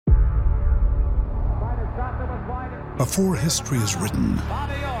Before history is written,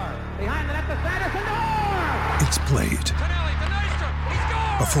 it's played.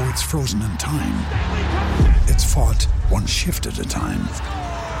 Before it's frozen in time, it's fought one shift at a time.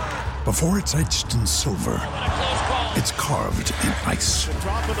 Before it's etched in silver, it's carved in ice.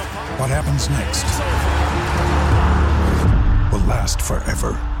 What happens next will last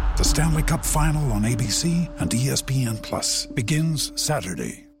forever. The Stanley Cup Final on ABC and ESPN Plus begins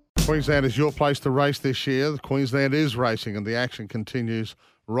Saturday. Queensland is your place to race this year. Queensland is racing and the action continues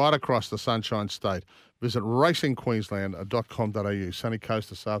right across the Sunshine State. Visit racingqueensland.com.au. Sunny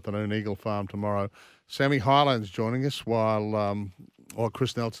Coast this afternoon, Eagle Farm tomorrow. Sammy Highland's joining us while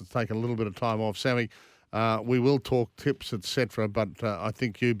Chris Nelson's taking a little bit of time off. Sammy, we will talk tips, etc., but I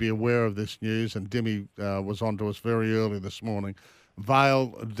think you'd be aware of this news, and Dimmy was on to us very early this morning.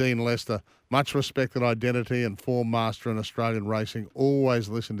 Vale, Dean Lester, much respected identity and form master in Australian racing, always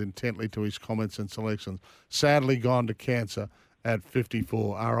listened intently to his comments and selections. Sadly gone to cancer at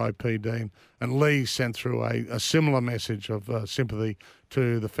 54, R.I.P. Dean. And Lee sent through a similar message of sympathy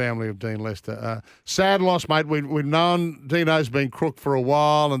to the family of Dean Lester. Sad loss, mate. We've known Dino's been crook for a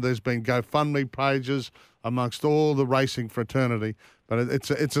while, and there's been GoFundMe pages amongst all the racing fraternity. But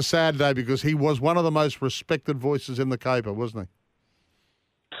it's a sad day because he was one of the most respected voices in the caper, wasn't he?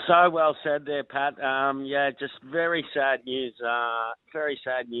 So well said there, Pat. Just very sad news. Very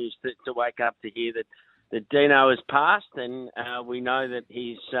sad news to wake up to hear that Dino has passed, and we know that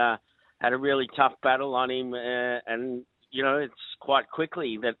he's had a really tough battle on him, and it's quite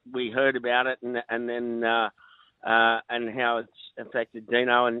quickly that we heard about it, and then how it's affected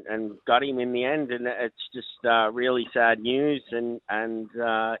Dino and got him in the end, and it's just really sad news, and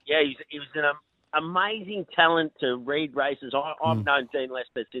he was an amazing talent to read races. I've known Dean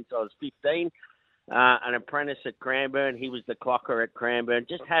Lester since I was 15. An apprentice at Cranbourne. He was the clocker at Cranbourne.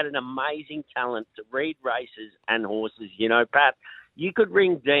 Just had an amazing talent to read races and horses. Pat, you could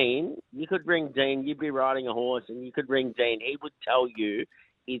ring Dean. You'd be riding a horse, and you could ring Dean. He would tell you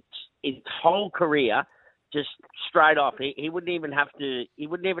his whole career just straight off. He wouldn't even have to. He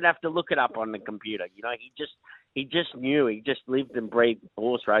wouldn't even have to look it up on the computer. He just knew. He just lived and breathed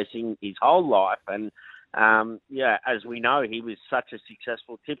horse racing his whole life, and as we know, he was such a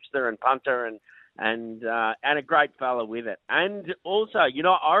successful tipster and punter and a great fella with it. And also,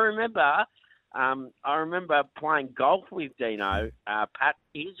 I remember playing golf with Dino. Pat,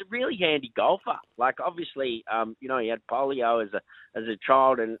 he's a really handy golfer. Like, obviously, he had polio as a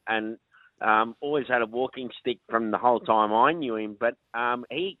child and always had a walking stick from the whole time I knew him. But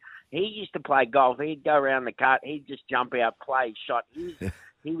he used to play golf. He'd go around the cart. He'd just jump out, play, shot.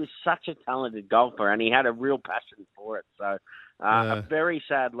 He was such a talented golfer, and he had a real passion for it. So a very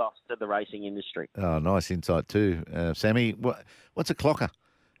sad loss to the racing industry. Oh, nice insight too, Sammy. What's a clocker?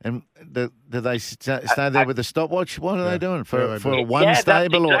 And do they stay there with a stopwatch? What are they doing for one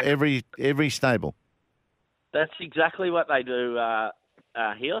stable or every stable? That's exactly what they do,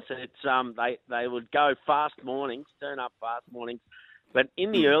 Heels. It's they would go fast mornings, turn up fast mornings. But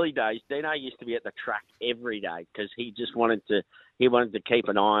in the early days, Dino used to be at the track every day because he just wanted to keep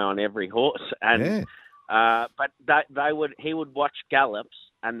an eye on every horse. And but he would watch gallops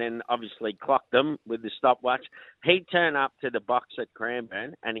and then obviously clock them with the stopwatch. He'd turn up to the box at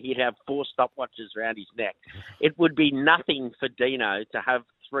Cranbourne and he'd have 4 stopwatches around his neck. It would be nothing for Dino to have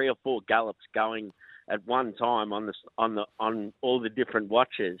 3 or 4 gallops going at one time on all the different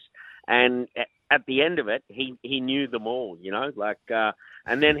watches. And at the end of it, he knew them all,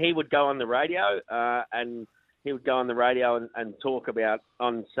 and then he would go on the radio and talk about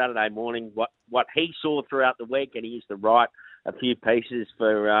on Saturday morning what he saw throughout the week, and he used to write a few pieces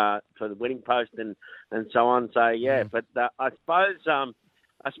for the Winning Post and so on. So yeah, but I suppose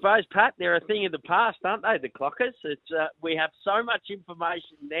Pat, they're a thing of the past, aren't they? The clockers. It's we have so much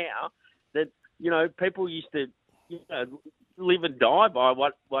information now that people used to live and die by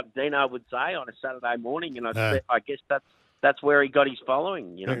what Dino would say on a Saturday morning, and I guess that's where he got his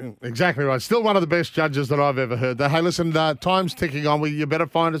following. Exactly right. Still one of the best judges that I've ever heard. Hey, listen, time's ticking on. You better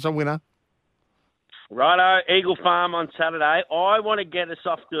find us a winner. Righto, Eagle Farm on Saturday. I want to get us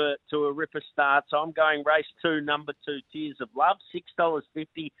off to a ripper start, so I'm going race 2, number 2, Tears of Love,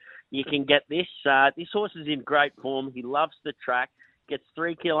 $6.50. You can get this. This horse is in great form. He loves the track. Gets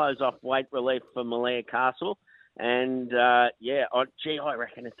 3 kilos off weight relief for Malaya Castle. And, I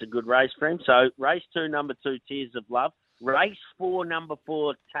reckon it's a good race for him. So, race 2, number 2, Tears of Love. Race 4, number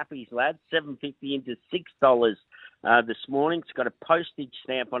 4, Tappy's Lad, $7.50 into $6 this morning. It's got a postage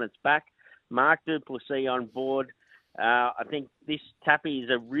stamp on its back. Mark Duplessis on board. I think this Tappy is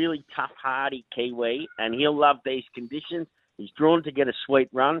a really tough, hardy Kiwi, and he'll love these conditions. He's drawn to get a sweet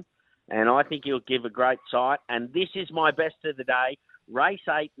run. and I think he'll give a great sight. And this is my best of the day. Race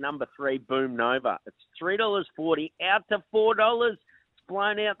 8, number 3, Boom Nova. It's $3.40 out to $4. It's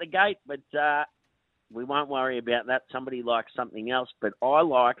blown out the gate, but we won't worry about that. Somebody likes something else, but I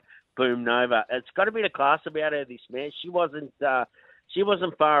like Boom Nova. It's got a bit of class about her, this mare. She wasn't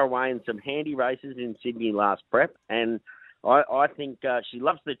far away in some handy races in Sydney last prep, and I think she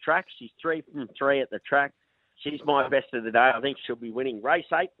loves the track. She's 3 from 3 at the track. She's my best of the day. I think she'll be winning. Race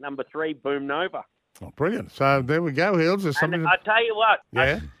 8, number 3, Boom Nova. Oh, brilliant! So there we go, Hills. There's something. And I tell you what,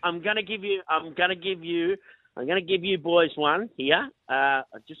 yeah. I'm going to give you boys one here. I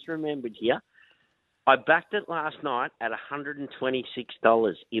just remembered here. I backed it last night at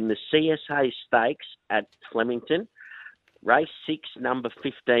 $126 in the CSA Stakes at Flemington. Race 6, number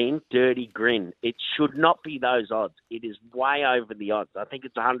 15, Dirty Grin. It should not be those odds. It is way over the odds. I think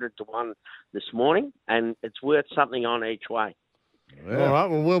it's 100 to 1 this morning, and it's worth something on each way. Yeah. All right,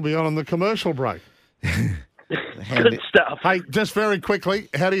 well, we'll be on the commercial break. Good stuff. Hey, just very quickly,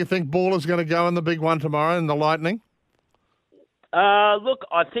 how do you think Baller's going to go in the big one tomorrow in the Lightning? Look,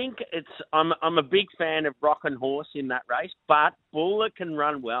 I think I'm a big fan of Rockin' Horse in that race, but Baller can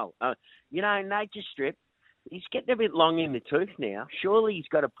run well. Nature Strip, he's getting a bit long in the tooth now. Surely he's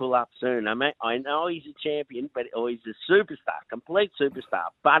got to pull up soon. I mean, I know he's a champion, or he's a superstar, complete superstar,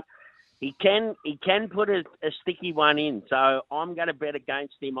 but he can put a sticky one in. So I'm going to bet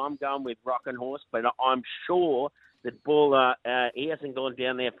against him. I'm going with Rockin' Horse, but I'm sure that Baller, he hasn't gone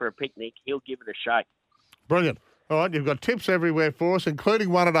down there for a picnic. He'll give it a shake. Brilliant. All right, you've got tips everywhere for us, including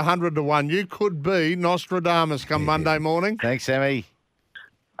one at 100 to 1. You could be Nostradamus come Monday morning. Thanks, Sammy.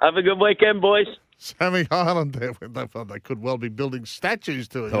 Have a good weekend, boys. Sammy Highland there. They could well be building statues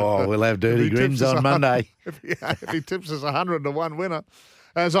to it. Oh, we'll have Dirty Grins on Monday. If he tips us 100 to 1 winner.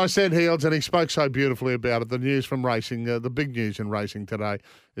 As I said, Heels, and he spoke so beautifully about it, the news from racing, the big news in racing today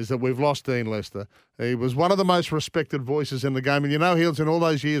is that we've lost Dean Lester. He was one of the most respected voices in the game. And Heels, in all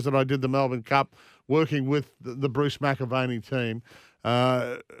those years that I did the Melbourne Cup, working with the Bruce McAvaney team,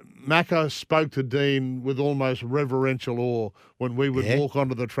 Macca spoke to Dean with almost reverential awe when we would walk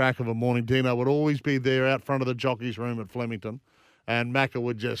onto the track of a morning. Dino would always be there out front of the jockey's room at Flemington. And Macca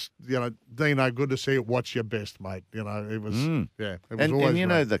would just, Dino, good to see you. What's your best, mate? It was, it was always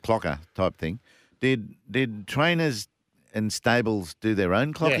and the clocker type thing. Did trainers and stables do their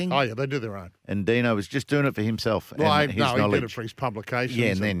own clocking? Yeah. Oh, yeah, they do their own. And Dino was just doing it for himself Well, and his knowledge. He did it for his publications. Yeah,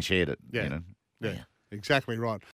 and then shared it. Yeah, exactly right.